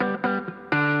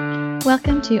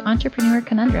Welcome to Entrepreneur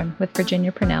Conundrum with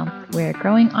Virginia Purnell, where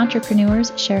growing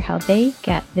entrepreneurs share how they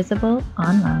get visible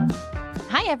online.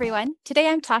 Hi, everyone. Today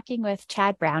I'm talking with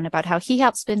Chad Brown about how he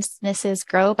helps businesses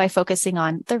grow by focusing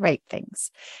on the right things.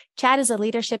 Chad is a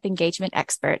leadership engagement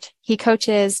expert. He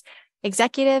coaches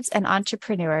executives and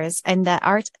entrepreneurs in the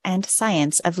art and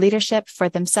science of leadership for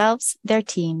themselves, their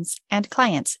teams, and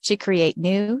clients to create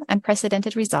new,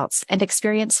 unprecedented results and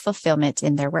experience fulfillment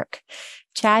in their work.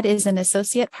 Chad is an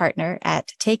associate partner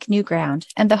at Take New Ground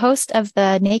and the host of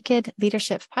the Naked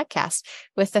Leadership podcast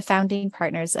with the founding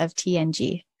partners of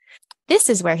TNG. This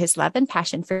is where his love and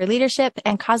passion for leadership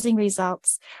and causing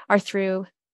results are through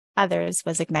others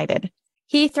was ignited.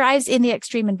 He thrives in the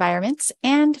extreme environments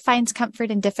and finds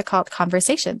comfort in difficult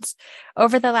conversations.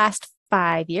 Over the last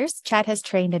 5 years, Chad has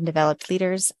trained and developed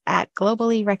leaders at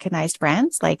globally recognized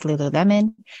brands like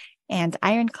Lululemon and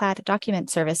Ironclad Document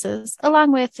Services,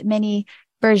 along with many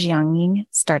burgeoning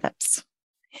startups.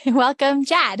 Welcome,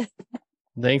 Chad.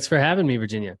 Thanks for having me,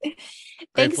 Virginia.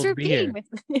 Thanks for being with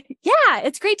me. Yeah,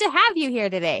 it's great to have you here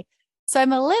today. So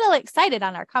I'm a little excited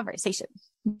on our conversation.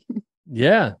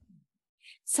 Yeah.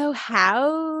 So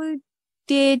how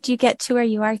did you get to where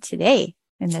you are today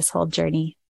in this whole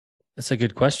journey? That's a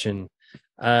good question.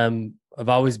 I've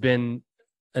always been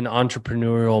an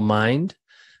entrepreneurial mind.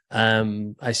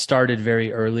 I started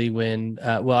very early when,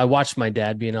 I watched my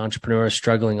dad be an entrepreneur, a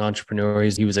struggling entrepreneur.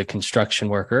 He was a construction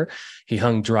worker. He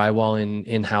hung drywall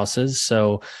in houses.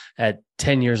 So at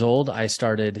 10 years old, I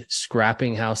started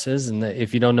scrapping houses. And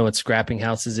if you don't know what scrapping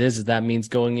houses is, that means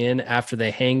going in after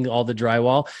they hang all the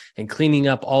drywall and cleaning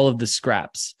up all of the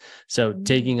scraps. So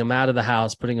taking them out of the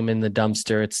house, putting them in the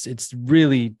dumpster. It's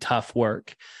really tough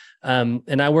work.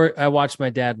 And I watched my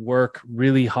dad work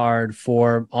really hard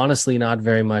for honestly not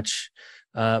very much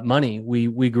money.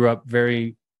 We grew up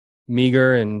very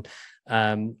meager, and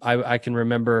I can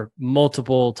remember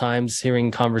multiple times hearing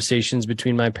conversations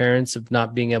between my parents of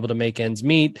not being able to make ends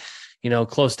meet,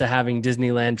 close to having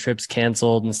Disneyland trips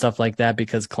canceled and stuff like that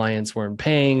because clients weren't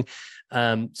paying.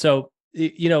 I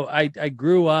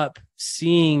grew up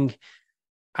seeing,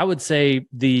 I would say,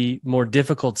 the more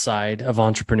difficult side of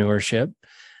entrepreneurship.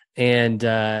 And,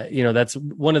 that's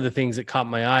one of the things that caught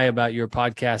my eye about your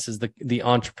podcast is the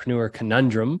entrepreneur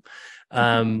conundrum,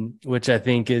 which I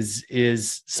think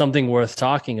is something worth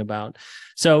talking about.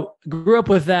 So grew up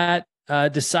with that,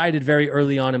 decided very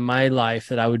early on in my life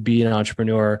that I would be an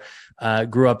entrepreneur,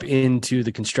 grew up into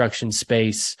the construction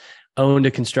space, owned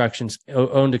a construction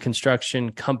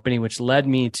company, which led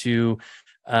me to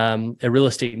a real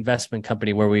estate investment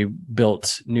company where we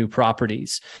built new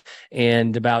properties.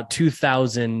 And about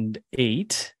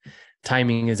 2008,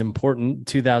 timing is important.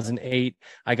 2008,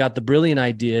 I got the brilliant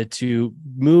idea to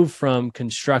move from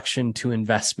construction to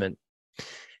investment.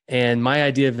 And my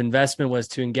idea of investment was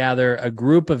to gather a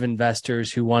group of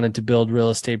investors who wanted to build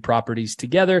real estate properties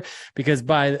together, because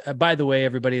by the way,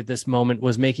 everybody at this moment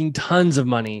was making tons of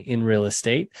money in real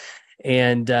estate.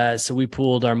 And so we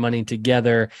pooled our money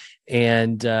together,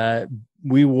 and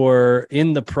we were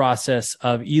in the process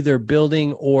of either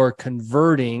building or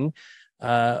converting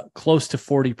close to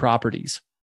 40 properties.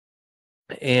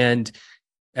 And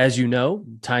as you know,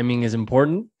 timing is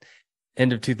important.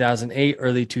 End of 2008,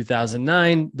 early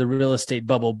 2009, the real estate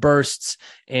bubble bursts,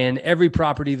 and every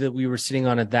property that we were sitting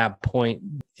on at that point,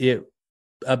 the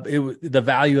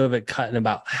value of it cut in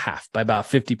about half, by about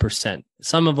 50%.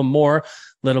 Some of them more, a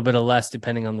little bit of less,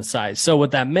 depending on the size. So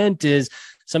what that meant is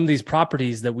some of these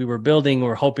properties that we were building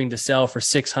or hoping to sell for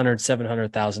 $600,000,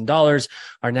 $700,000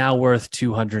 are now worth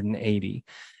 $280,000.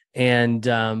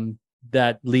 And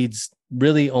that leads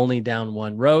really only down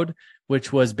one road,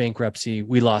 which was bankruptcy.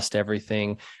 We lost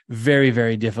everything. Very,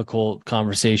 very difficult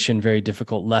conversation, very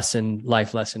difficult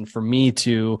life lesson for me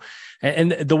to.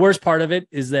 And the worst part of it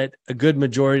is that a good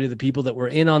majority of the people that were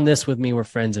in on this with me were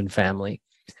friends and family.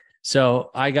 So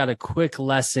I got a quick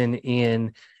lesson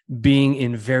in being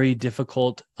in very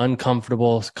difficult,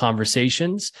 uncomfortable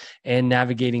conversations and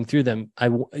navigating through them. I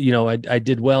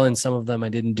did well in some of them. I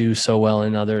didn't do so well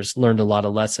in others, learned a lot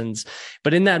of lessons.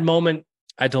 But in that moment,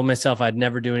 I told myself I'd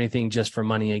never do anything just for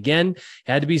money again. It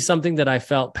had to be something that I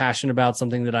felt passionate about,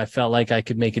 something that I felt like I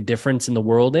could make a difference in the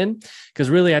world in. Because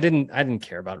really, I didn't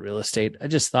care about real estate. I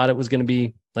just thought it was going to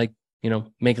be like,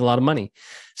 make a lot of money.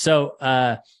 So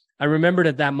I remembered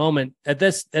at that moment, at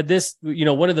this,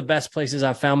 one of the best places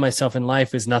I've found myself in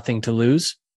life is nothing to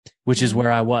lose, which is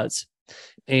where I was.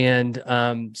 And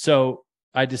so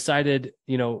I decided,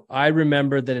 I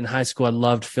remember that in high school, I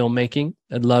loved filmmaking.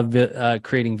 I loved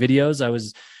creating videos. I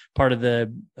was part of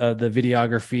the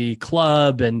videography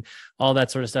club and all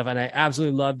that sort of stuff. And I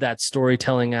absolutely loved that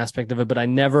storytelling aspect of it, but I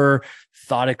never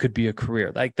thought it could be a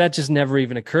career. Like that just never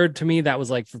even occurred to me. That was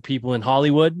like for people in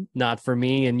Hollywood, not for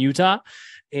me in Utah.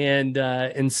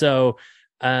 And so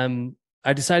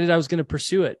I decided I was going to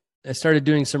pursue it. I started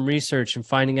doing some research and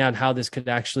finding out how this could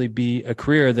actually be a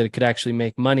career, that it could actually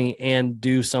make money and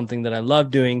do something that I love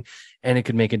doing, and it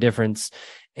could make a difference.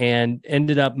 And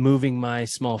ended up moving my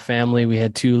small family. We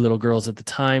had 2 little girls at the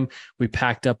time. We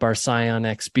packed up our Scion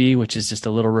XB, which is just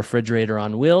a little refrigerator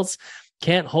on wheels.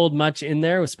 Can't hold much in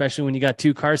there, especially when you got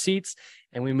 2 car seats.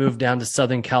 And we moved down to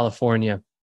Southern California.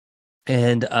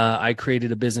 And I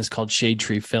created a business called Shade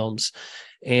Tree Films.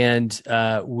 And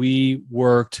we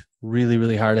worked really,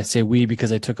 really hard. I say we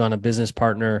because I took on a business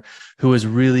partner who was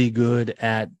really good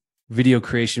at video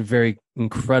creation, very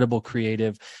incredible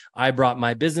creative. I brought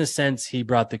my business sense. He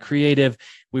brought the creative.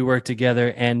 We worked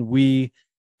together and we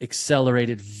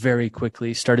accelerated very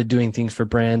quickly, started doing things for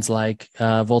brands like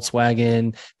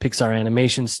Volkswagen, Pixar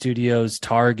Animation Studios,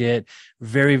 Target,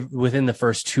 very within the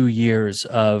first 2 years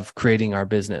of creating our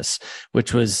business,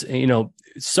 which was,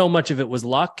 so much of it was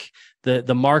luck.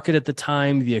 The market at the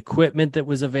time, the equipment that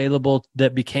was available,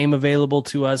 that became available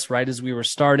to us right as we were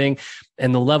starting,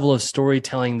 and the level of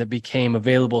storytelling that became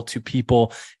available to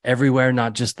people everywhere,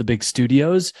 not just the big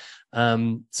studios.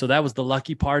 So that was the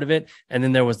lucky part of it. And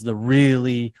then there was the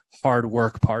really hard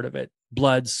work part of it,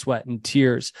 blood, sweat, and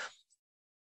tears.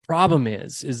 Problem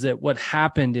is that what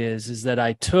happened is that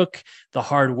I took the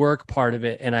hard work part of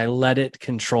it and I let it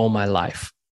control my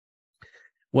life.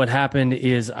 What happened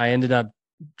is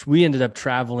we ended up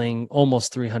traveling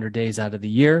almost 300 days out of the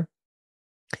year.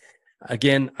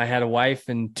 Again, I had a wife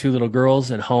and 2 little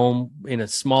girls at home in a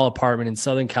small apartment in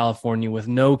Southern California with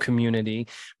no community,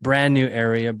 brand new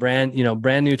area, brand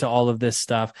new to all of this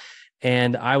stuff.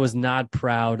 And I was not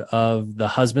proud of the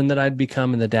husband that I'd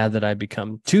become and the dad that I'd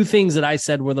become. 2 things that I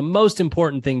said were the most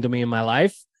important thing to me in my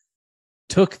life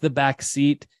took the back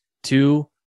seat to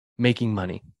making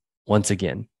money once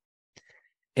again.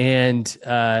 And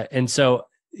so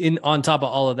on top of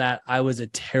all of that, I was a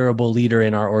terrible leader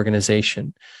in our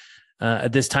organization.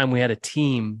 At this time, we had a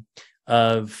team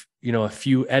of, a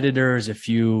few editors, a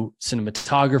few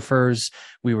cinematographers.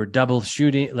 We were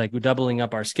doubling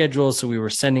up our schedules. So we were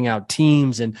sending out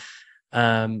teams and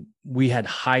we had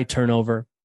high turnover.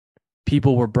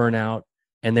 People were burnt out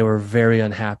and they were very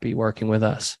unhappy working with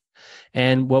us.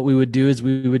 And what we would do is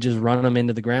we would just run them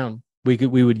into the ground. We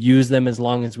would use them as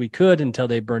long as we could until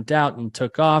they burnt out and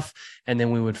took off, and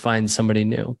then we would find somebody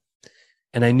new.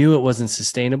 And I knew it wasn't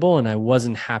sustainable, and I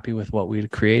wasn't happy with what we had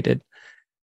created.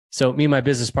 So me and my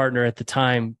business partner at the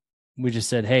time, we just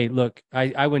said, hey, look,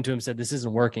 I went to him and said, this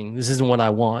isn't working. This isn't what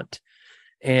I want.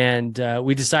 And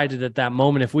we decided at that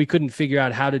moment, if we couldn't figure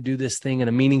out how to do this thing in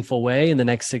a meaningful way in the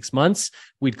next 6 months,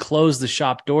 we'd close the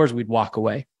shop doors, we'd walk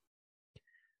away.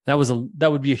 That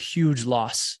would be a huge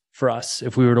loss for us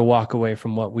if we were to walk away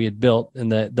from what we had built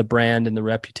and the brand and the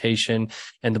reputation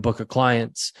and the book of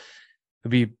clients.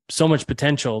 There'd be so much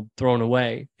potential thrown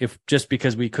away if just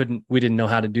because we didn't know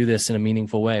how to do this in a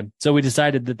meaningful way. So we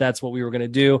decided that that's what we were going to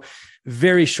do.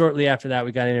 Very shortly after that,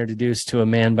 we got introduced to a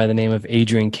man by the name of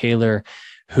Adrian Kaler,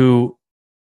 who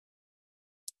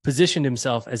positioned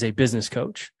himself as a business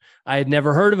coach. I had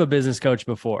never heard of a business coach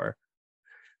before.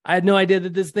 I had no idea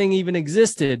that this thing even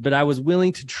existed, but I was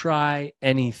willing to try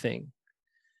anything.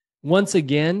 Once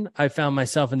again, I found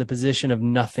myself in the position of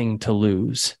nothing to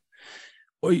lose.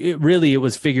 It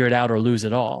was figure it out or lose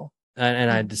it all.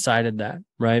 And I decided that,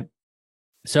 right?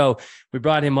 So we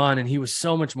brought him on and he was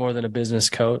so much more than a business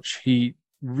coach. He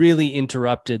really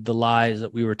interrupted the lies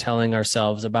that we were telling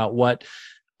ourselves about what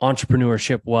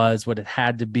entrepreneurship was, what it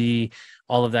had to be,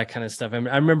 all of that kind of stuff. I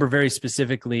remember very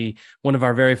specifically one of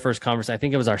our very first conversations. I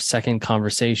think it was our second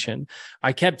conversation.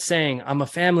 I kept saying, I'm a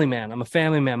family man. I'm a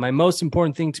family man. My most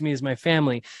important thing to me is my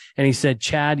family. And he said,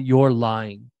 Chad, you're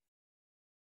lying.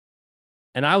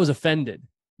 And I was offended.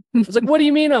 I was like, what do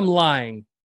you mean I'm lying?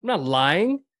 I'm not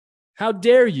lying. How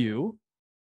dare you?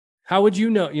 How would you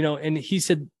know? And he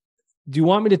said, do you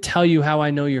want me to tell you how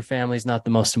I know your family is not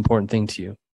the most important thing to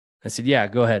you? I said, yeah,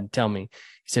 go ahead. Tell me.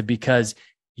 He said, because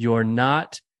you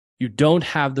don't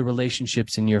have the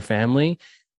relationships in your family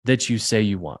that you say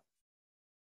you want.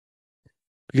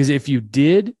 Because if you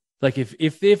did, like if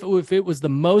it was the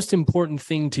most important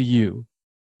thing to you,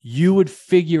 you would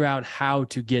figure out how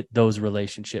to get those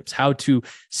relationships, how to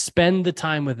spend the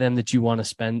time with them that you want to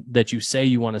spend, that you say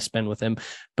you want to spend with them.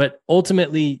 But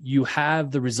ultimately, you have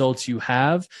the results you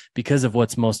have because of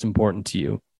what's most important to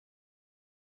you.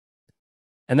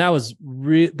 And that was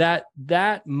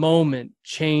that moment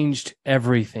changed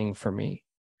everything for me.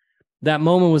 That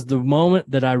moment was the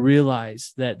moment that I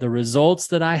realized that the results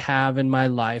that I have in my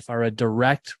life are a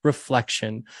direct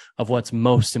reflection of what's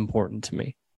most important to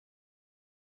me.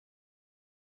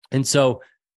 And so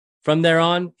from there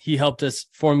on, he helped us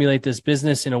formulate this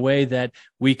business in a way that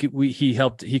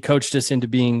he coached us into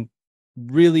being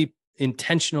really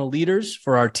intentional leaders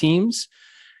for our teams.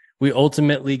 We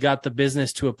ultimately got the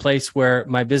business to a place where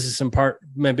my business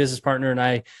partner and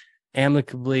I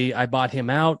I bought him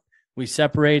out. We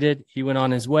separated. He went on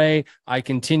his way. I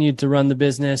continued to run the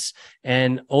business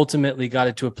and ultimately got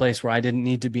it to a place where I didn't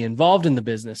need to be involved in the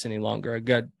business any longer. I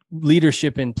got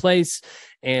leadership in place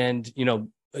and,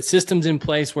 systems in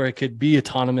place where it could be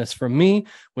autonomous from me,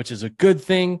 which is a good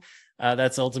thing.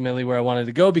 That's ultimately where I wanted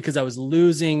to go because I was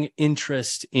losing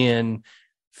interest in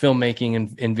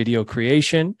filmmaking and video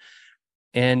creation,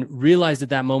 and realized at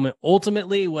that moment,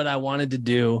 ultimately what I wanted to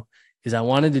do is I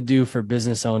wanted to do for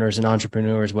business owners and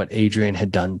entrepreneurs what Adrian had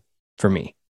done for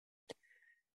me.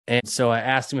 And so I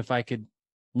asked him if I could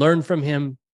learn from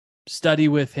him, study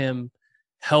with him,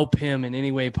 help him in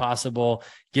any way possible,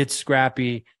 get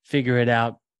scrappy, figure it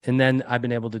out. And then I've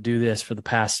been able to do this for the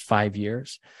past 5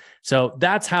 years. So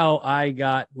that's how I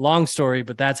got, long story,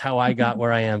 but that's how I got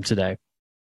where I am today.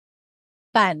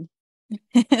 Fun.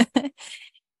 And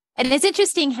it's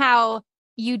interesting how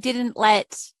you didn't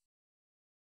let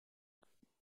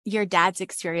your dad's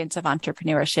experience of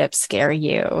entrepreneurship scare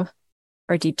you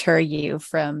or deter you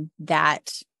from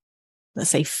that, let's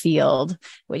say, field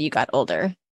when you got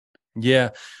older.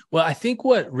 Yeah. Well, I think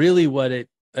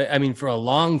for a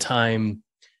long time,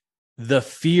 the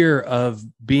fear of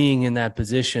being in that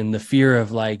position, the fear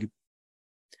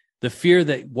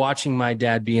that watching my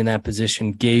dad be in that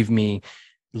position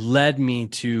led me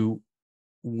to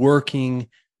working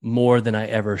more than I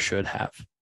ever should have.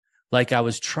 Like I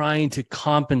was trying to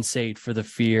compensate for the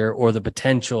fear or the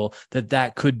potential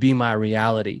that could be my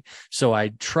reality. So I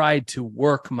tried to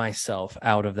work myself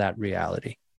out of that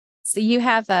reality. So you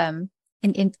have an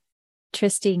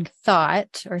interesting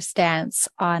thought or stance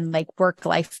on like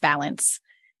work-life balance.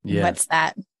 Yeah. What's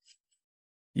that?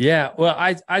 Yeah. Well,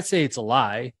 I'd say it's a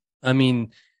lie. I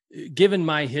mean, given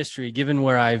my history, given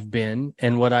where I've been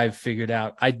and what I've figured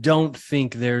out, I don't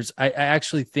think I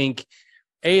actually think,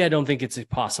 I don't think it's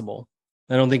possible.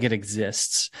 I don't think it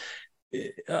exists.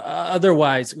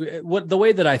 Otherwise, the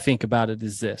way that I think about it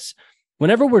is this.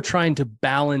 Whenever we're trying to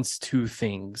balance two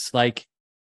things, like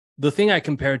the thing I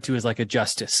compare it to is like a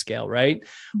justice scale, right?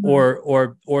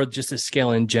 Mm-hmm. Or just a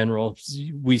scale in general.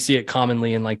 We see it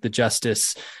commonly in like the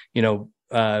justice,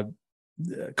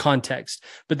 context.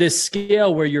 But this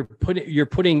scale where you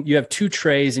have two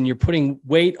trays and you're putting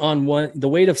weight on one, the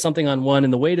weight of something on one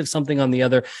and the weight of something on the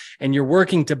other, and you're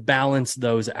working to balance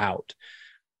those out.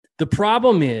 The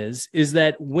problem is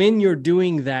that when you're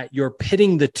doing that, you're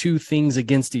pitting the two things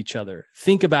against each other.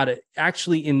 Think about it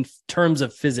actually in terms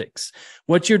of physics.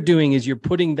 What you're doing is you're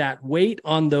putting that weight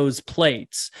on those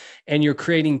plates and you're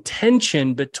creating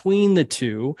tension between the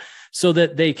two so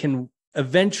that they can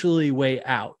eventually weigh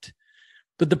out.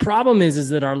 But the problem is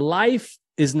that our life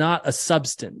is not a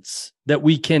substance that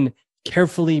we can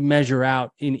carefully measure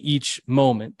out in each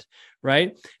moment,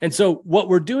 right? And so what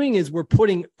we're doing is we're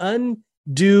putting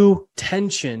undue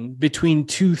tension between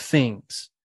two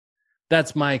things.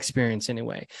 That's my experience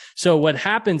anyway. So what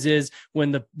happens is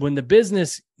when the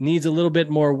business needs a little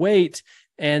bit more weight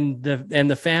and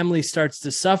the family starts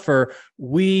to suffer,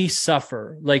 we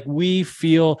suffer. Like we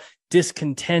feel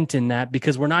discontent in that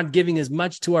because we're not giving as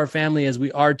much to our family as we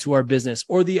are to our business,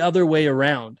 or the other way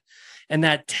around. And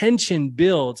that tension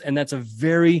builds, and that's a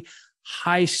very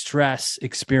high stress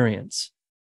experience.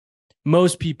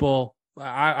 Most people,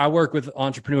 I work with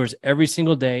entrepreneurs every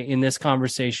single day in this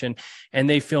conversation, and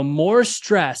they feel more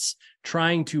stress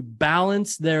trying to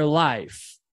balance their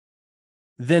life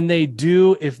than they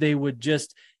do if they would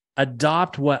just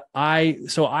adopt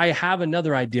so I have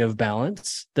another idea of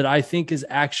balance that I think is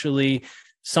actually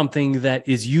something that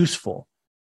is useful.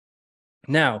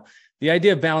 Now, the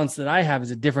idea of balance that I have is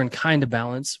a different kind of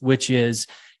balance, which is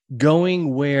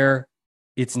going where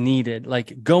it's needed,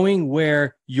 like going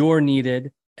where you're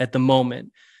needed at the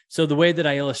moment. So the way that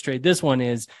I illustrate this one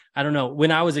is, I don't know,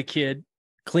 when I was a kid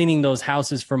cleaning those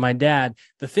houses for my dad,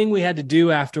 the thing we had to do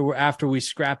after we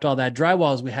scrapped all that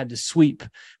drywall is we had to sweep.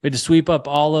 We had to sweep up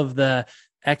all of the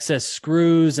excess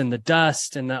screws and the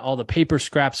dust and all the paper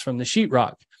scraps from the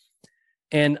sheetrock.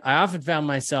 And I often found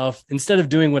myself, instead of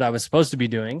doing what I was supposed to be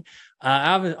doing,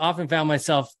 I often found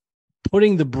myself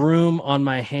putting the broom on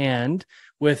my hand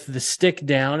with the stick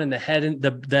down and the head and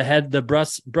the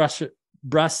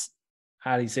brush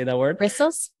how do you say that word?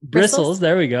 Bristles.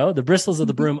 There we go. The bristles of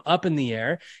the broom up in the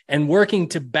air and working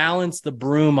to balance the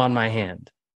broom on my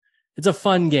hand. It's a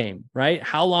fun game, right?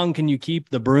 How long can you keep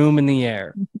the broom in the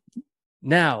air?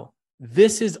 Now,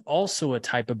 this is also a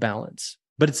type of balance,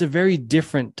 but it's a very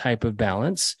different type of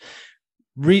balance,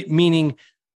 meaning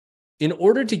in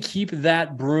order to keep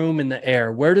that broom in the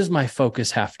air, where does my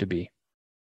focus have to be?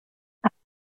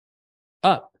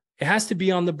 Up. It has to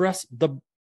be on the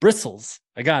bristles.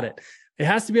 I got it. It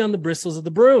has to be on the bristles of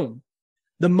the broom.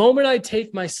 The moment I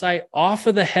take my sight off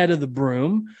of the head of the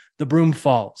broom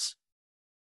falls.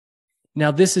 Now,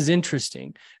 this is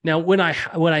interesting. Now, when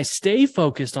I stay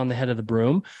focused on the head of the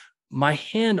broom, my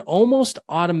hand almost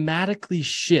automatically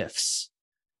shifts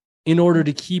in order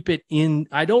to keep it in.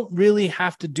 I don't really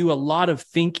have to do a lot of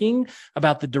thinking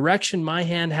about the direction my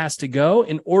hand has to go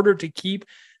in order to keep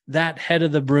that head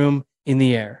of the broom in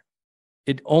the air.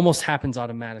 It almost happens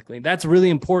automatically. That's really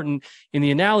important in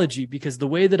the analogy because the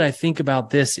way that I think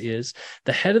about this is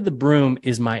the head of the broom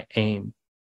is my aim.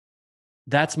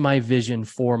 That's my vision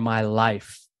for my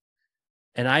life.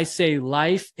 And I say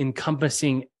life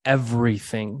encompassing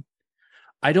everything.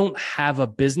 I don't have a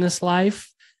business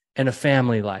life and a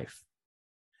family life.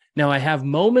 Now, I have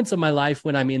moments of my life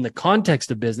when I'm in the context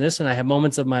of business, and I have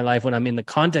moments of my life when I'm in the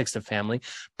context of family,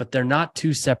 but they're not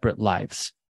two separate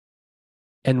lives.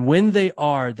 And when they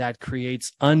are, that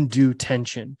creates undue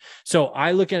tension. So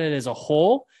I look at it as a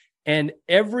whole, and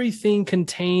everything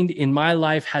contained in my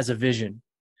life has a vision.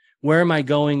 Where am I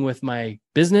going with my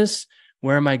business?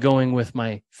 Where am I going with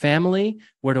my family?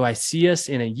 Where do I see us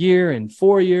in a year, in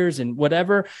 4 years, and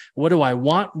whatever? What do I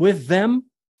want with them?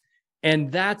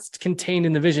 And that's contained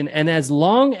in the vision. And as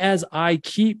long as I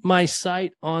keep my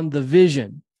sight on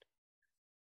the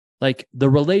like the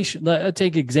relation, let's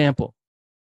take example.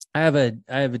 I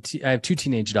have two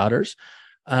teenage daughters,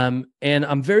 and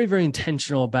I'm very, very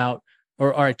intentional about,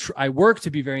 I work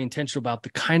to be very intentional about the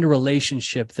kind of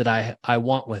relationship that I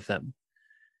want with them,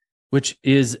 which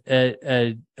is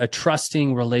a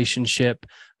trusting relationship,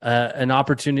 an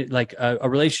opportunity, like a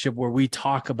relationship where we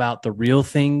talk about the real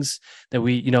things that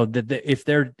that if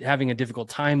they're having a difficult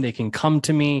time, they can come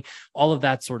to me, all of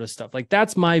that sort of stuff. Like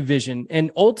that's my vision.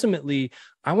 And ultimately,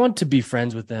 I want to be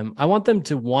friends with them. I want them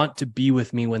to want to be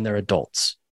with me when they're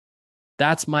adults.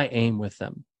 That's my aim with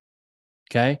them.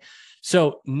 Okay.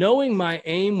 So knowing my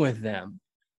aim with them,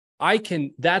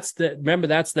 that's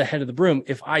the head of the broom.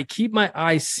 If I keep my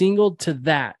eyes singled to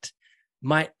that,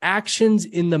 my actions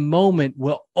in the moment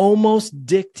will almost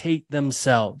dictate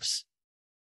themselves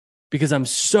because I'm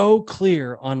so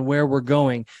clear on where we're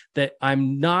going that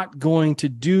I'm not going to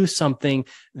do something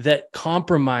that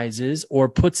compromises or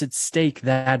puts at stake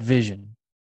that vision.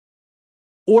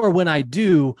 Or when I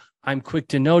do, I'm quick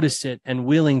to notice it and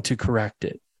willing to correct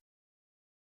it.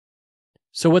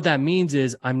 So what that means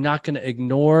is I'm not going to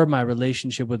ignore my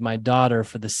relationship with my daughter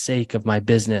for the sake of my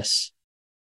business,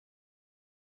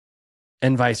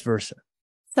 and vice versa.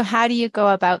 So how do you go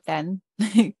about then?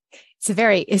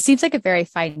 It seems like a very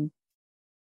fine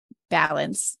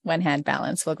balance, one hand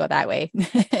balance. We'll go that way.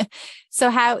 So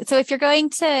if you're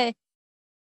going to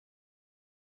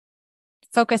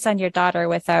focus on your daughter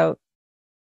without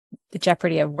the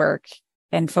jeopardy of work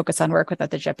and focus on work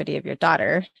without the jeopardy of your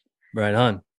daughter. Right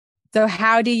on. So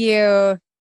how do you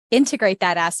integrate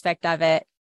that aspect of it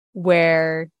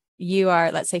where you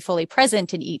are, let's say, fully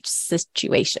present in each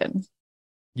situation?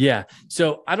 Yeah.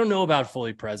 So I don't know about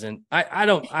fully present.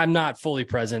 I'm not fully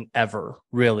present ever,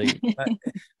 really.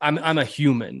 I'm a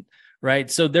human, right?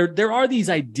 So there are these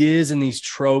ideas and these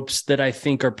tropes that I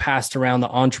think are passed around the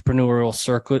entrepreneurial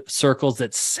circles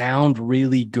that sound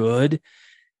really good.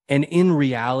 And in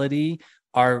reality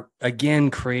are, again,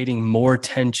 creating more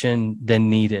tension than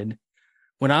needed.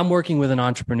 When I'm working with an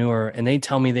entrepreneur and they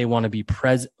tell me they want to be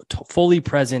fully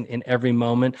present in every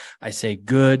moment, I say,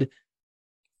 good.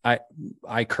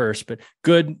 I curse, but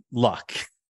good luck.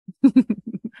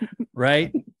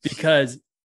 Right? Because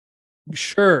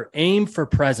sure, aim for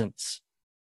presence.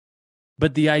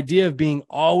 But the idea of being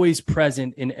always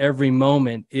present in every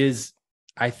moment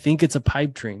I think it's a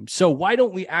pipe dream. So why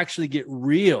don't we actually get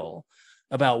real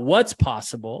about what's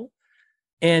possible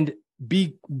and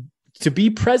to be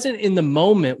present in the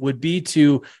moment would be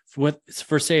say,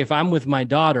 if I'm with my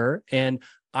daughter and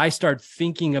I start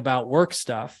thinking about work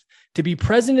stuff, to be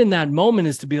present in that moment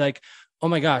is to be like, oh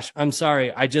my gosh, I'm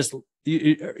sorry. Will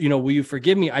you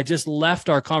forgive me? I just left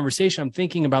our conversation. I'm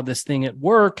thinking about this thing at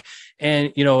work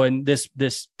and, and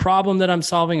this problem that I'm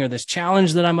solving or this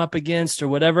challenge that I'm up against or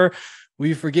whatever. Will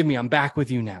you forgive me? I'm back with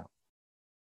you now.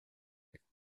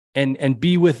 And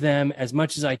be with them as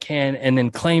much as I can and then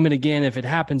claim it again if it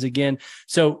happens again.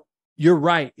 So, you're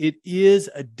right. It is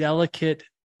a delicate,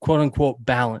 quote unquote,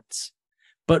 balance,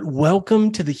 but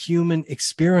welcome to the human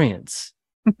experience.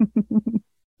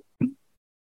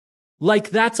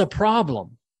 Like that's a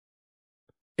problem.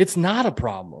 It's not a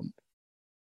problem.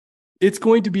 It's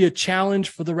going to be a challenge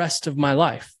for the rest of my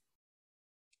life.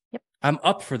 Yep. I'm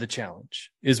up for the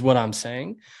challenge is what I'm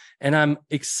saying. And I'm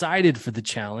excited for the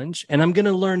challenge. And I'm going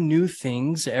to learn new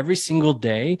things every single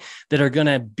day that are going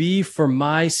to be for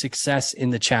my success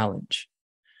in the challenge.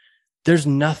 There's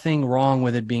nothing wrong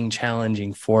with it being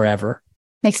challenging forever.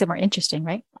 Makes it more interesting,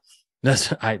 right?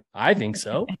 I think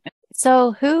so.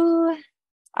 So who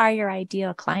are your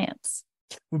ideal clients?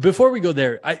 Before we go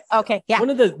there, okay, yeah.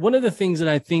 One of the things that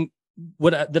I think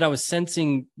that I was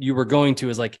sensing you were going to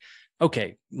is like,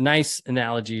 okay, nice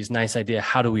analogies, nice idea.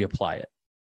 How do we apply it?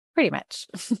 Pretty much.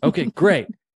 Okay, great.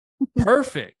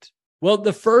 Perfect. Well,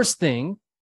 the first thing,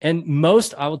 and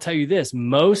I will tell you this,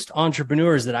 most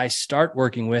entrepreneurs that I start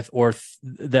working with or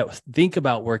that think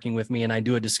about working with me and I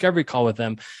do a discovery call with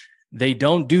them, they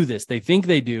don't do this. They think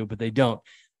they do, but they don't.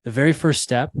 The very first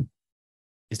step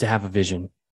is to have a vision.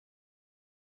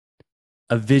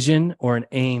 A vision or an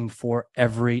aim for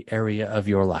every area of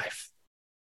your life.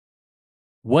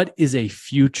 What is a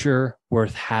future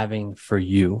worth having for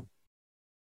you?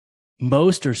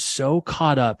 Most are so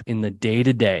caught up in the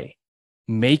day-to-day,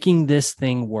 making this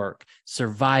thing work,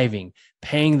 surviving,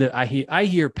 I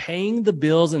hear paying the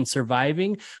bills and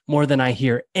surviving more than I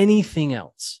hear anything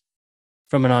else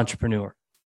from an entrepreneur.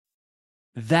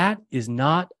 That is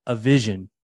not a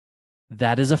vision.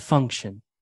 That is a function.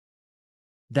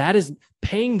 That is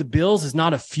paying the bills is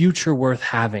not a future worth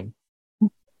having.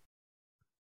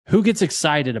 Who gets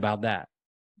excited about that?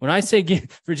 When I say,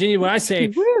 Virginia, when I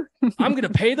say, I'm going to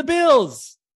pay the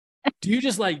bills, do you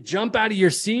just like jump out of your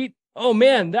seat? Oh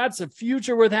man, that's a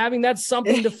future worth having. That's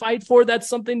something to fight for. That's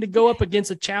something to go up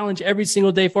against a challenge every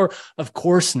single day for. Of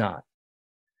course not.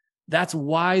 That's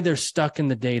why they're stuck in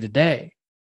the day-to-day.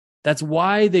 That's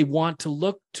why they want to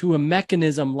look to a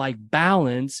mechanism like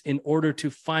balance in order to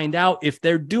find out if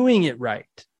they're doing it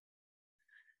right.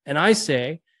 And I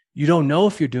say, you don't know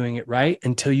if you're doing it right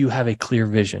until you have a clear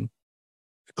vision,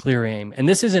 a clear aim. And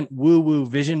this isn't woo-woo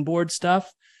vision board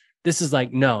stuff. This is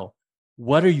like, no,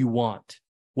 what do you want?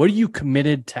 What are you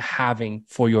committed to having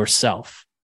for yourself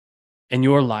and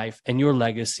your life and your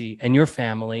legacy and your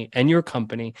family and your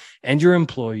company and your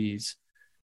employees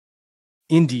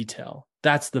in detail?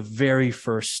 That's the very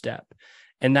first step.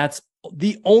 And that's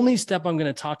the only step I'm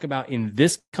going to talk about in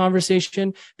this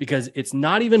conversation because it's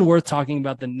not even worth talking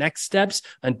about the next steps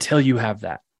until you have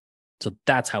that. So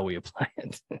that's how we apply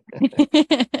it.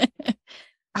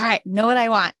 All right. Know what I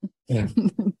want. Yeah.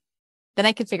 Then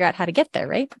I can figure out how to get there,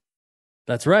 right?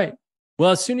 That's right. Well,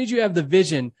 as soon as you have the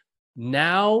vision,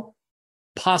 now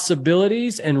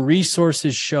possibilities and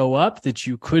resources show up that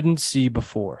you couldn't see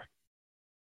before.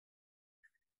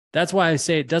 That's why I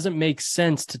say it doesn't make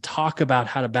sense to talk about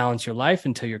how to balance your life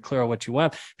until you're clear on what you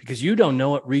want, because you don't know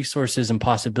what resources and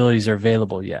possibilities are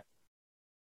available yet.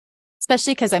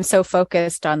 Especially because I'm so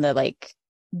focused on the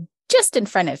just in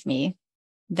front of me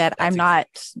that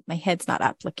my head's not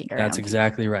up looking around. That's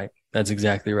exactly right. That's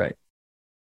exactly right.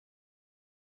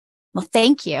 Well,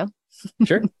 thank you.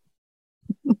 Sure.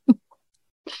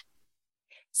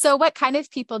 So what kind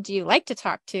of people do you like to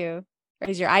talk to? Or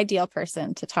is your ideal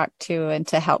person to talk to and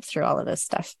to help through all of this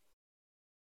stuff?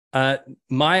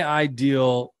 My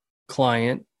ideal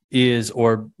client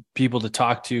or people to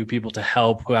talk to, people to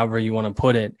help, however you want to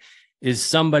put it, is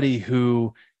somebody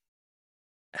who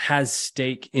has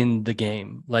stake in the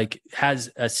game, like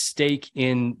has a stake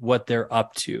in what they're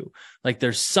up to. Like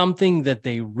there's something that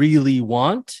they really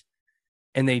want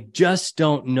and they just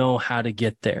don't know how to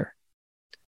get there.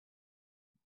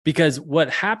 Because what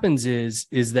happens is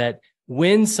that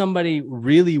when somebody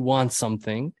really wants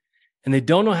something and they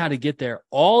don't know how to get there,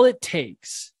 all it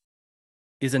takes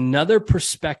is another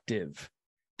perspective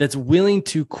that's willing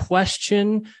to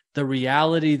question the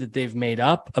reality that they've made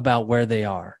up about where they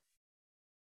are.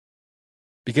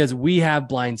 Because we have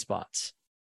blind spots.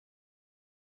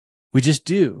 We just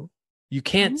do. You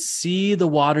can't see the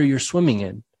water you're swimming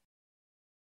in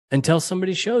until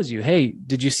somebody shows you, hey,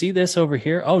 did you see this over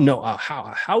here? Oh, no.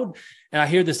 How? And I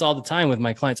hear this all the time with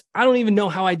my clients. I don't even know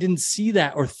how I didn't see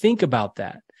that or think about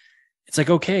that. It's like,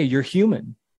 okay, you're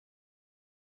human,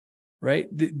 right?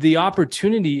 The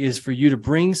opportunity is for you to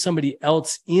bring somebody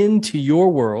else into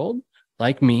your world,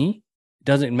 like me. It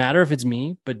doesn't matter if it's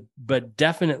me, but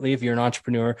definitely if you're an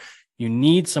entrepreneur, you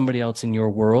need somebody else in your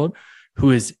world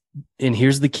who is, and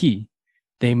here's the key,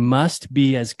 they must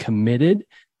be as committed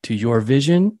to your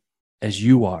vision as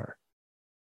you are.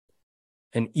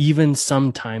 and even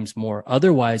sometimes more.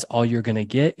 Otherwise, all you're going to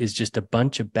get is just a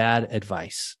bunch of bad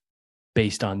advice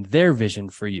based on their vision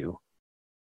for you.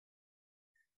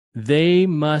 They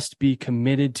must be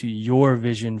committed to your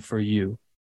vision for you.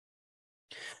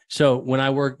 So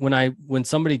when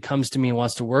somebody comes to me and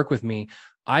wants to work with me,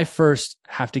 I first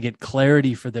have to get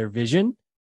clarity for their vision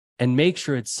and make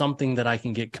sure it's something that I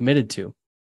can get committed to.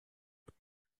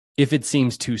 If it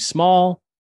seems too small,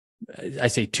 I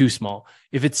say too small.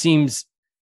 If it seems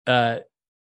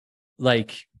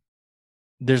like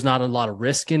there's not a lot of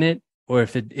risk in it, or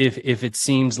if it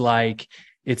seems like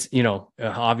it's,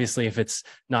 obviously if it's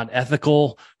not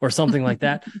ethical or something like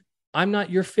that, I'm not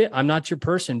your fit. I'm not your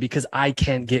person because I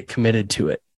can't get committed to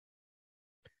it.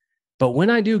 But when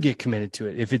I do get committed to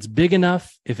it, if it's big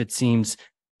enough, if it seems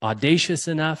audacious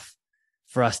enough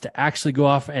for us to actually go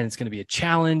off, and it's going to be a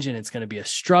challenge and it's going to be a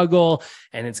struggle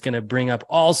and it's going to bring up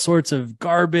all sorts of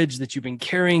garbage that you've been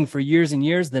carrying for years and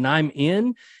years, then I'm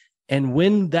in. And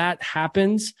when that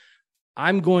happens,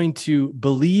 I'm going to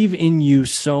believe in you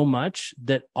so much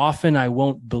that often I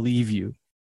won't believe you.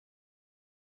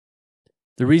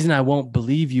 The reason I won't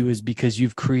believe you is because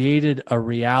you've created a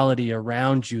reality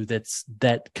around you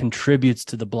that contributes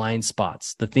to the blind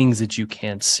spots, the things that you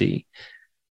can't see.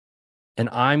 And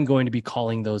I'm going to be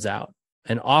calling those out.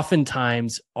 And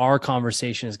oftentimes our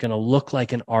conversation is going to look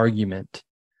like an argument.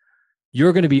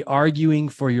 You're going to be arguing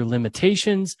for your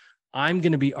limitations. I'm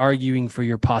going to be arguing for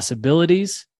your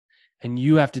possibilities. And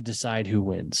you have to decide who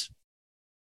wins.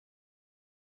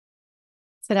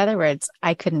 So in other words,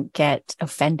 I couldn't get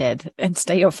offended and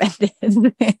stay offended.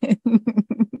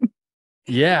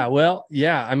 Yeah, well,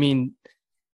 yeah. I mean,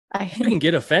 you can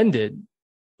get offended.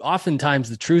 Oftentimes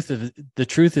the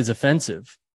truth is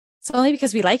offensive. It's only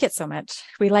because we like it so much.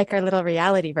 We like our little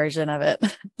reality version of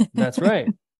it. That's right.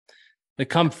 The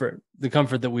comfort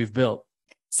that we've built.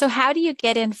 So how do you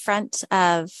get in front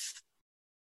of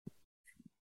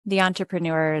the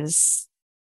entrepreneurs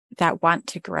that want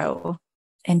to grow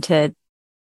and to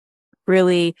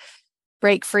really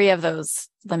break free of those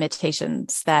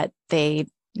limitations that they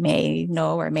may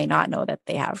know or may not know that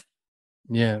they have?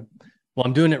 Yeah. Well,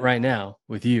 I'm doing it right now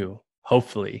with you,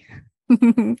 hopefully.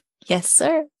 Yes,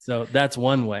 sir. So that's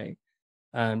one way.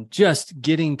 Just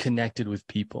getting connected with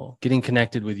people, getting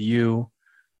connected with you,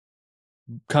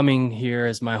 coming here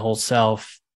as my whole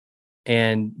self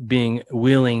and being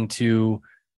willing to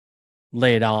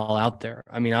lay it all out there.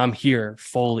 I mean, I'm here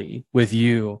fully with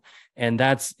you. And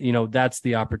that's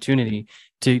the opportunity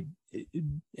to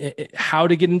how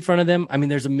to get in front of them. I mean,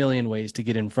 there's a million ways to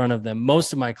get in front of them.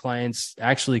 Most of my clients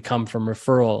actually come from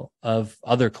referral of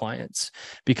other clients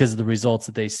because of the results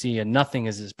that they see. And nothing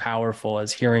is as powerful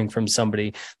as hearing from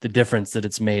somebody the difference that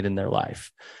it's made in their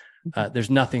life. There's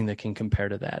nothing that can compare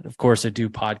to that. Of course, I do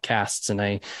podcasts and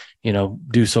I,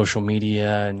 do social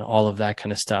media and all of that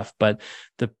kind of stuff. But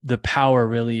the power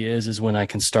really is when I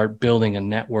can start building a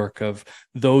network of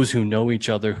those who know each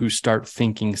other, who start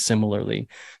thinking similarly.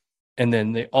 And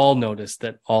then they all notice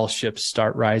that all ships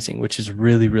start rising, which is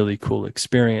really, really cool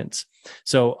experience.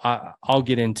 So I'll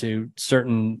get into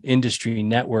certain industry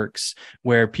networks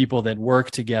where people that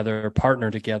work together, partner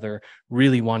together,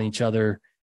 really want each other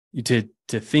to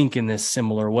think in this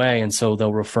similar way. And so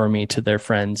they'll refer me to their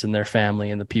friends and their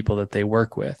family and the people that they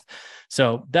work with.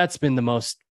 So that's been the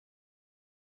most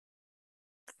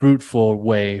fruitful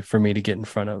way for me to get in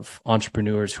front of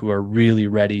entrepreneurs who are really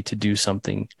ready to do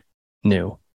something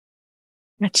new.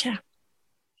 Gotcha.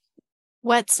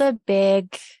 What's a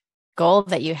big goal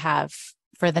that you have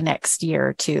for the next year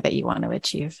or two that you want to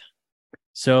achieve?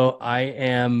 So I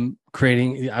am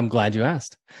I'm glad you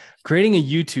asked, creating a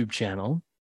YouTube channel.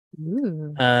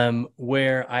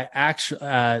 Where I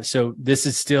actually, so this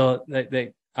is still,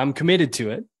 I'm committed to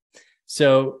it.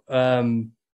 So,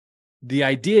 the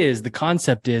idea is, the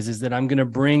concept is that I'm going to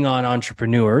bring on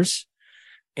entrepreneurs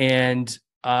and,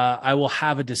 I will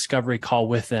have a discovery call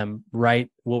with them, right?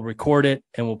 We'll record it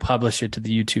and we'll publish it to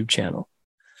the YouTube channel.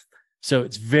 So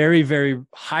it's very, very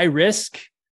high risk,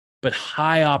 but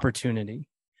high opportunity,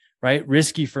 right?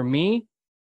 Risky for me.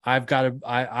 I got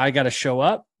to show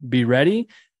up, be ready.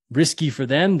 Risky for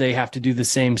them, they have to do the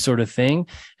same sort of thing.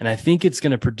 And I think it's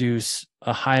going to produce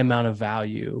a high amount of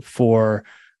value for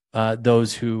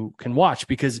those who can watch,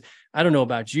 because I don't know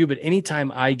about you, but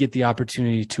anytime I get the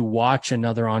opportunity to watch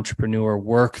another entrepreneur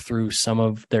work through some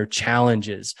of their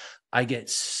challenges, I get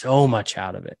so much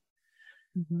out of it.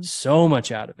 So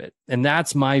much out of it. And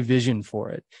that's my vision for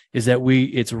it, is that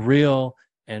it's real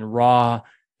and raw.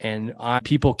 And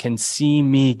people can see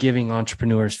me giving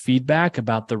entrepreneurs feedback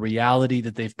about the reality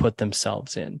that they've put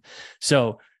themselves in.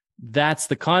 So that's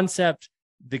the concept.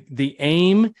 The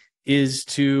aim is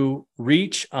to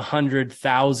reach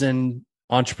 100,000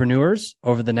 entrepreneurs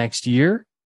over the next year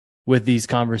with these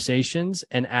conversations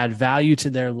and add value to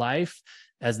their life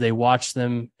as they watch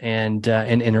them and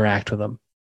interact with them.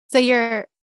 So you're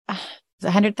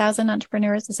 100,000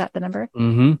 entrepreneurs. Is that the number?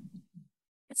 Mm-hmm.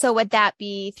 So would that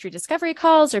be through discovery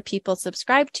calls or people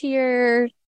subscribe to your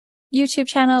YouTube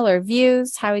channel or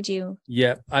views? How would you?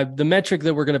 Yeah. The metric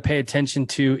that we're going to pay attention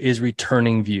to is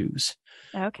returning views.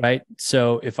 Okay. Right.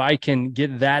 So if I can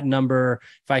get that number,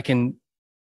 if I can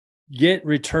get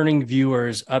returning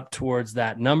viewers up towards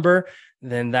that number,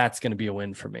 then that's going to be a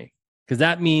win for me. Because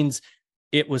that means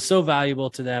it was so valuable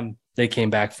to them, they came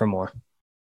back for more.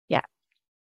 Yeah.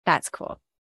 That's cool.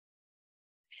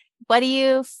 What do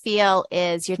you feel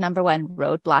is your number one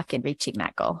roadblock in reaching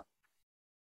that goal?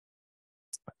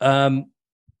 The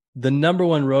number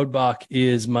one roadblock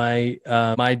is my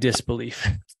disbelief.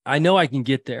 I know I can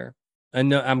get there. I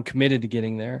know I'm committed to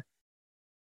getting there.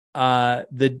 As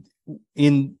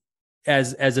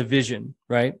a vision,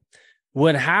 right?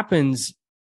 What happens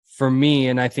for me,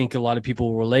 and I think a lot of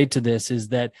people will relate to this, is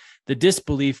that the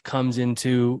disbelief comes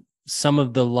into some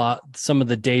of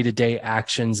the day-to-day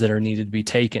actions that are needed to be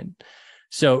taken.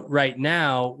 So right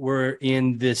now we're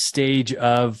in this stage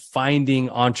of finding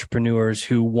entrepreneurs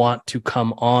who want to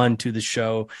come on to the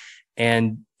show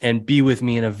and be with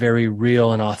me in a very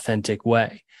real and authentic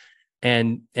way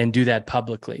and do that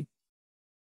publicly.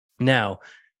 Now,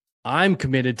 I'm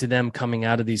committed to them coming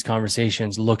out of these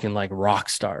conversations looking like rock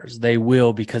stars. They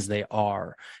will, because they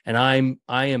are. And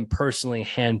I am personally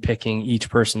handpicking each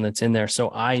person that's in there.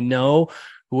 So I know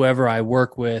whoever I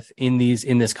work with in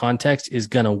this context is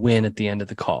going to win at the end of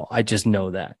the call. I just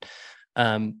know that.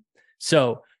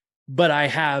 But I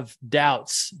have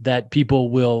doubts that people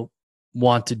will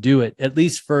want to do it, at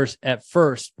least at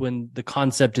first, when the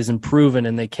concept isn't proven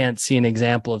and they can't see an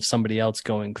example of somebody else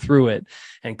going through it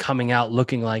and coming out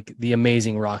looking like the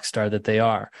amazing rock star that they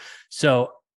are.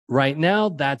 So right now,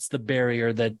 that's the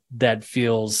barrier that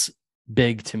feels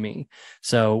big to me.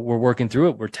 So we're working through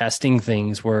it. We're testing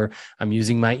things where I'm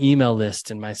using my email list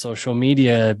and my social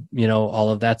media,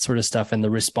 all of that sort of stuff. And the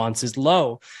response is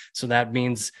low. So that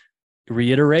means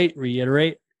iterate,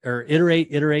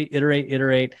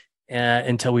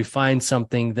 until we find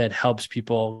something that helps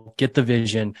people get the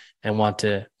vision and want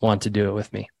to do it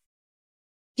with me.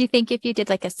 Do you think if you did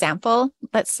like a sample,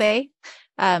 let's say,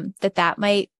 that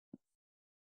might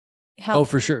help? Oh,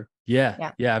 for sure.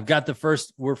 Yeah. I've got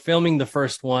we're filming the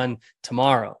first one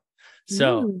tomorrow.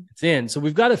 So It's in. So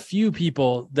we've got a few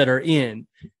people that are in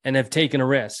and have taken a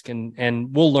risk,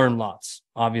 and we'll learn lots,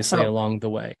 obviously, along the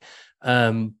way.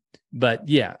 But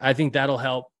yeah, I think that'll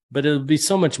help, but it'll be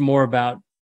so much more about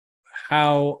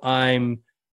how I'm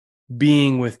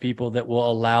being with people that will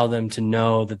allow them to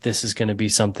know that this is going to be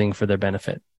something for their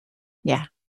benefit. Yeah.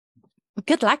 Well,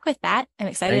 good luck with that. I'm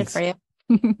excited Thanks. for you.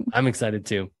 I'm excited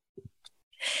too.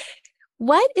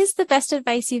 What is the best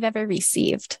advice you've ever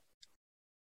received?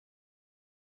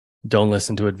 Don't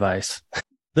listen to advice.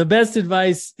 The best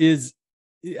advice is,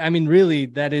 really,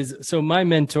 that is, so my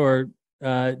mentor,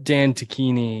 Dan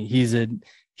Tacchini,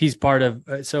 he's part of,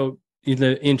 so in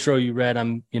the intro you read,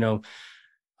 I'm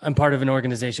part of an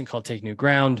organization called Take New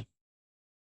Ground.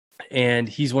 And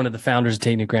he's one of the founders of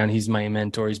Take New Ground. He's my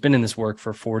mentor. He's been in this work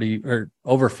for 40 or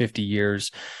over 50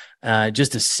 years.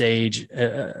 Just a sage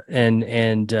and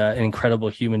an incredible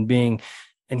human being.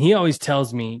 And he always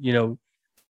tells me,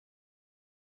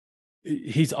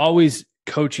 he's always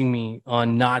coaching me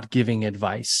on not giving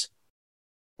advice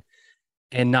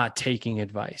and not taking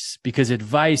advice, because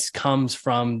advice comes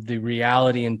from the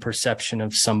reality and perception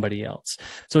of somebody else.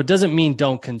 So it doesn't mean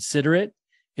don't consider it.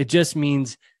 It just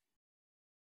means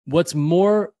what's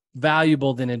more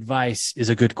valuable than advice is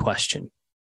a good question.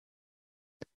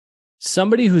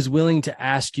 Somebody who's willing to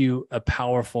ask you a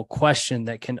powerful question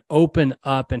that can open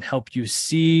up and help you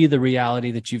see the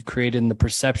reality that you've created and the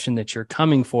perception that you're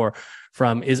coming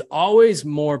from is always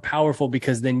more powerful,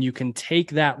 because then you can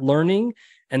take that learning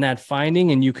and that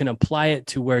finding and you can apply it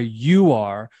to where you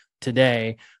are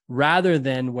today, rather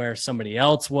than where somebody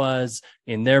else was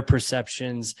in their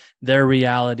perceptions, their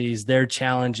realities, their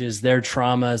challenges, their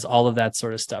traumas, all of that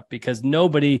sort of stuff, because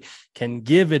nobody can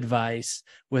give advice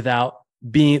without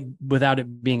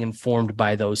it being informed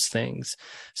by those things.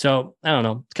 So I don't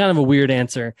know, it's kind of a weird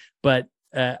answer, but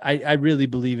I really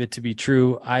believe it to be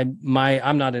true. I'm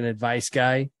not an advice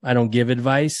guy. I don't give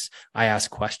advice. I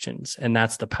ask questions, and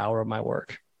that's the power of my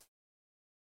work.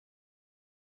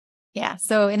 Yeah.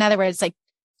 So in other words, like,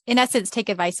 in essence, take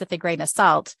advice with a grain of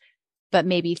salt, but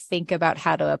maybe think about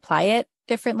how to apply it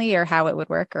differently or how it would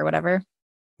work or whatever.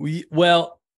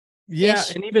 Well, Yeah.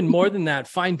 And even more than that,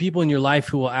 find people in your life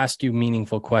who will ask you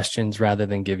meaningful questions rather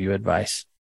than give you advice.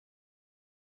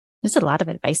 There's a lot of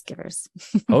advice givers.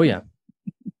 Oh, yeah.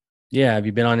 Yeah. Have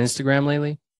you been on Instagram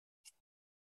lately?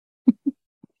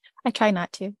 I try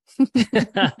not to.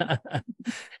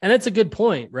 And that's a good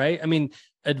point, right? I mean,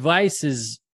 advice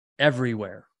is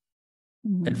everywhere.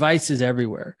 Mm-hmm. Advice is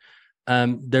everywhere.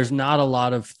 There's not a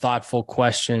lot of thoughtful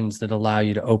questions that allow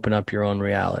you to open up your own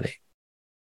reality.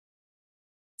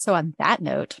 So on that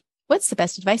note, what's the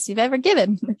best advice you've ever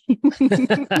given?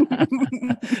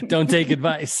 Don't take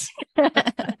advice.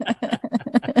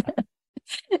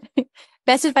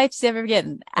 Best advice you've ever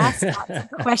given. Ask lots of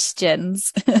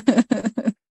questions.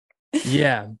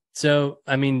 Yeah. So,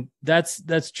 I mean, that's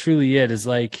truly it, is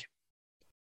like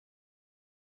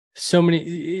so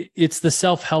many, it's the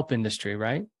self-help industry,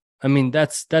 right? I mean,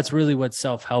 that's really what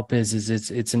self-help is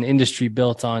it's an industry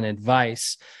built on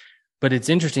advice. But it's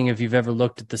interesting if you've ever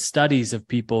looked at the studies of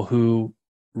people who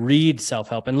read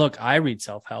self-help. And look, I read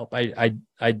self-help. I'm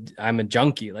a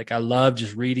junkie. Like I love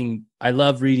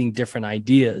reading different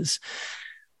ideas.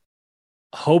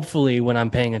 Hopefully when I'm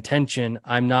paying attention,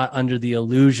 I'm not under the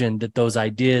illusion that those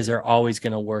ideas are always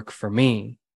going to work for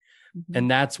me. Mm-hmm. And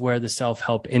that's where the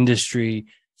self-help industry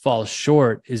falls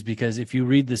short, is because if you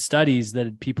read the studies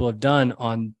that people have done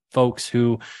on folks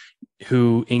who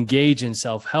engage in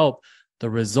self-help, the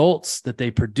results that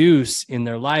they produce in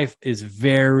their life is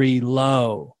very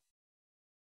low.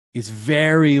 It's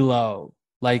very low,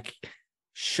 like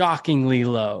shockingly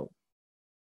low.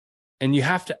 And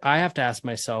I have to ask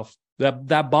myself,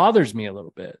 that bothers me a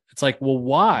little bit. It's like, well,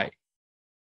 why?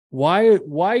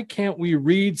 Why can't we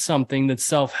read something that's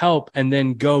self-help and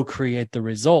then go create the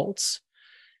results?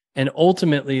 And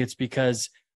ultimately it's because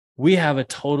we have a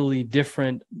totally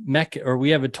different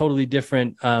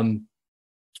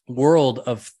world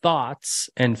of thoughts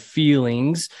and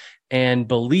feelings and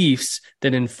beliefs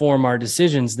that inform our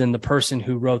decisions than the person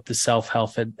who wrote the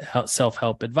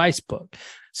self-help advice book.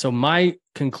 So my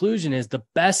conclusion is the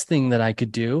best thing that I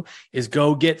could do is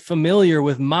go get familiar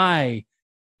with my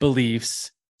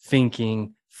beliefs,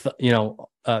 thinking,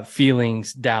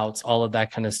 feelings, doubts, all of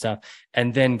that kind of stuff,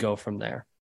 and then go from there.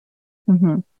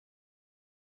 Mm-hmm.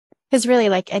 Because really,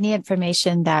 like any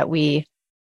information that we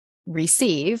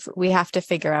receive, we have to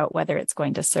figure out whether it's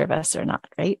going to serve us or not,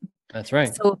 right? That's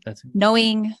right. So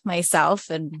knowing myself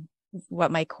and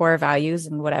what my core values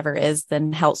and whatever is,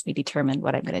 then helps me determine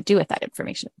what I'm going to do with that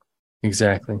information.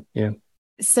 Exactly. Yeah.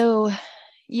 So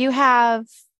you have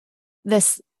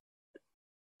this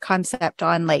concept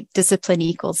on like discipline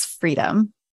equals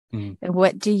freedom. Mm.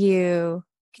 And can you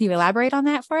elaborate on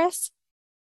that for us?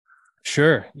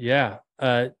 Sure. Yeah.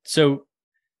 So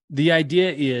the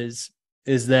idea is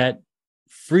that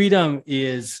freedom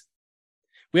is,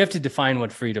 we have to define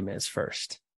what freedom is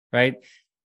first, right?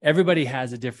 Everybody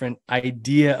has a different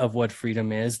idea of what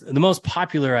freedom is. The most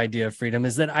popular idea of freedom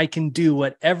is that I can do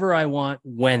whatever I want,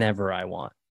 whenever I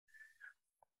want.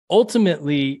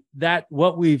 Ultimately,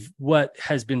 what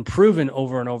has been proven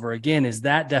over and over again is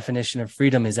that definition of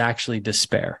freedom is actually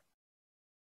despair.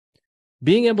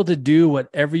 Being able to do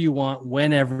whatever you want,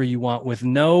 whenever you want, with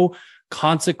no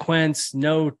consequence,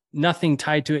 nothing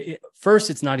tied to it.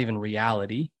 First, it's not even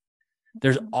reality.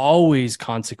 There's always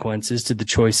consequences to the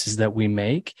choices that we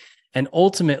make. And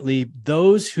ultimately,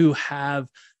 those who have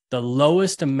the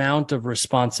lowest amount of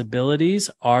responsibilities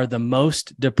are the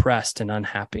most depressed and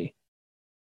unhappy.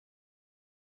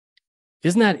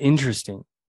 Isn't that interesting?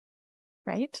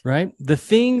 Right. The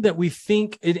thing that we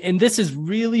think, and this is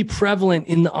really prevalent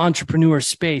in the entrepreneur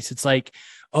space. It's like,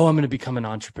 oh, I'm going to become an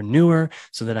entrepreneur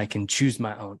so that I can choose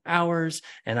my own hours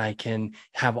and I can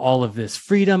have all of this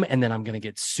freedom. And then I'm going to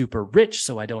get super rich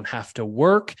so I don't have to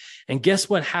work. And guess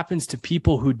what happens to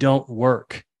people who don't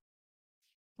work?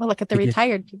 Well, look at the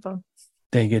retired people.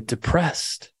 They get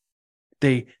depressed.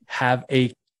 They have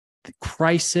a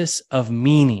crisis of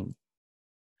meaning.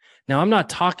 Now, I'm not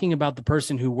talking about the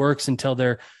person who works until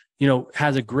they're,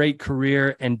 has a great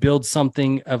career and builds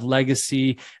something of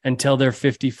legacy until they're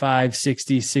 55,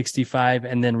 60, 65,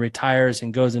 and then retires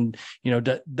and goes and,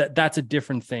 that's a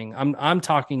different thing. I'm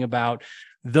talking about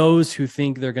those who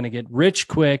think they're going to get rich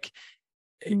quick,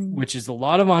 which is a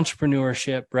lot of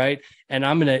entrepreneurship, right? And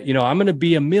I'm going to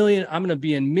be a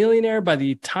millionaire by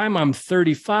the time I'm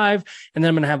 35, and then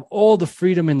I'm going to have all the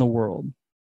freedom in the world.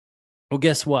 Well,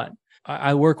 guess what?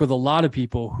 I work with a lot of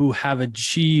people who have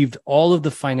achieved all of the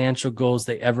financial goals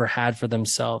they ever had for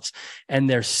themselves, and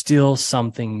there's still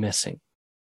something missing.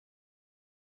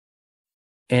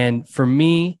 And for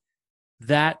me,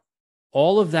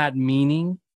 all of that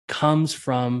meaning comes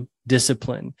from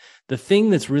discipline. The thing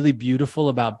that's really beautiful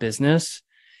about business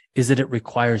is that it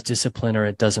requires discipline or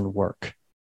it doesn't work.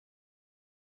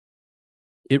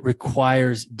 It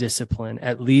requires discipline,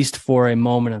 at least for a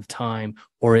moment of time,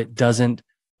 or it doesn't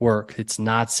work. It's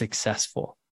not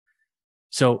successful.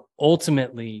 So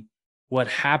ultimately, what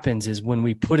happens is when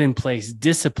we put in place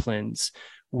disciplines,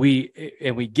 we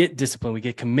get discipline, we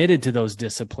get committed to those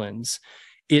disciplines,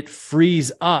 it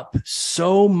frees up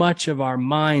so much of our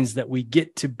minds that we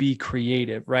get to be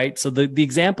creative, right? So the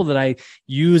example that I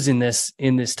use in this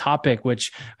topic,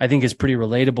 which I think is pretty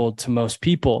relatable to most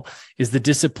people, is the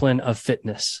discipline of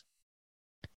fitness,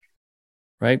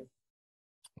 right?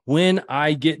 When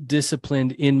I get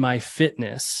disciplined in my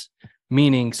fitness,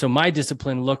 meaning, so my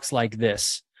discipline looks like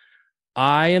this.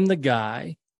 I am the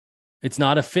guy. It's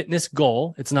not a fitness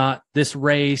goal. It's not this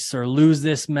race or lose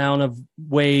this amount of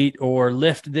weight or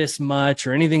lift this much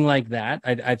or anything like that.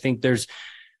 I think there's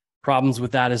problems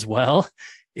with that as well.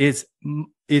 It's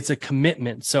a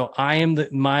commitment. So I am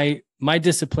my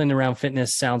discipline around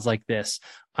fitness sounds like this.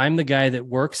 I'm the guy that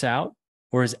works out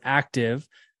or is active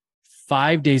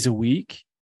 5 days a week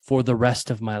for the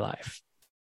rest of my life.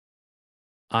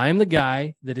 I'm the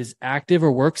guy that is active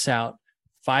or works out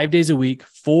 5 days a week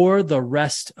for the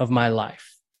rest of my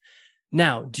life.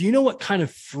 Now, do you know what kind of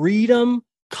freedom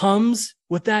comes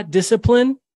with that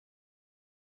discipline?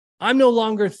 I'm no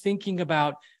longer thinking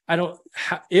about,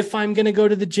 if I'm going to go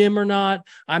to the gym or not.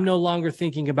 I'm no longer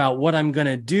thinking about what I'm going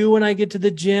to do when I get to the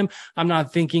gym. I'm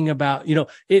not thinking about,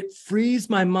 it frees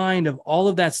my mind of all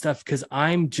of that stuff because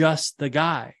I'm just the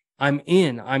guy.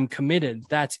 I'm committed.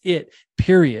 That's it,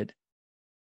 period.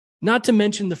 Not to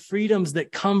mention the freedoms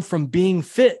that come from being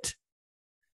fit,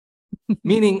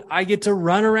 meaning I get to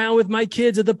run around with my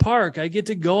kids at the park. I get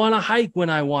to go on a hike when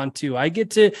I want to. I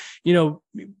get to,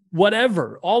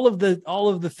 whatever, all of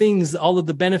the things, all of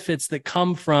the benefits that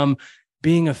come from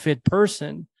being a fit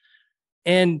person.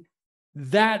 And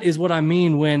that is what I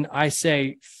mean when I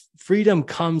say freedom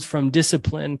comes from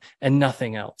discipline and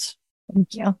nothing else.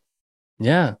 Thank you.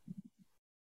 Yeah.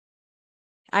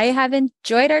 I have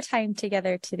enjoyed our time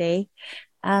together today.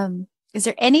 Is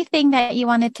there anything that you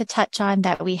wanted to touch on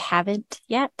that we haven't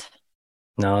yet?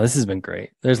 No, this has been great.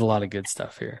 There's a lot of good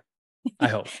stuff here. I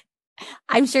hope.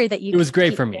 I'm sure that it was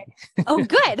great for me. Oh,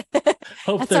 good.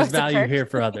 Hope there's value here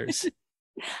for others.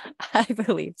 I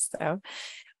believe so.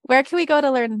 Where can we go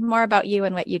to learn more about you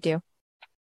and what you do?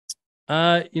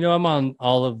 I'm on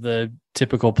all of the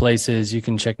typical places. You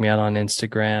can check me out on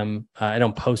Instagram. I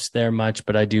don't post there much,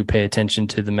 but I do pay attention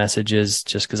to the messages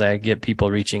just because I get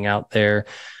people reaching out there.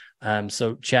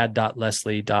 So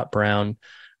chad.leslie.brown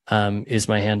is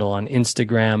my handle on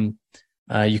Instagram.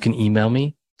 You can email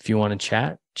me if you want to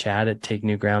chat,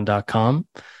 chad@takenewground.com.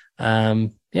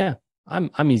 Yeah,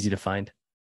 I'm easy to find.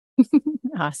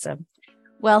 Awesome.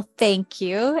 Well, thank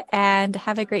you and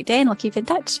have a great day, and we'll keep in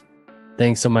touch.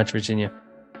 Thanks so much, Virginia.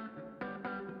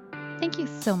 Thank you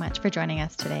so much for joining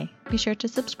us today. Be sure to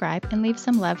subscribe and leave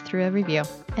some love through a review,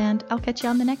 and I'll catch you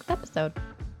on the next episode.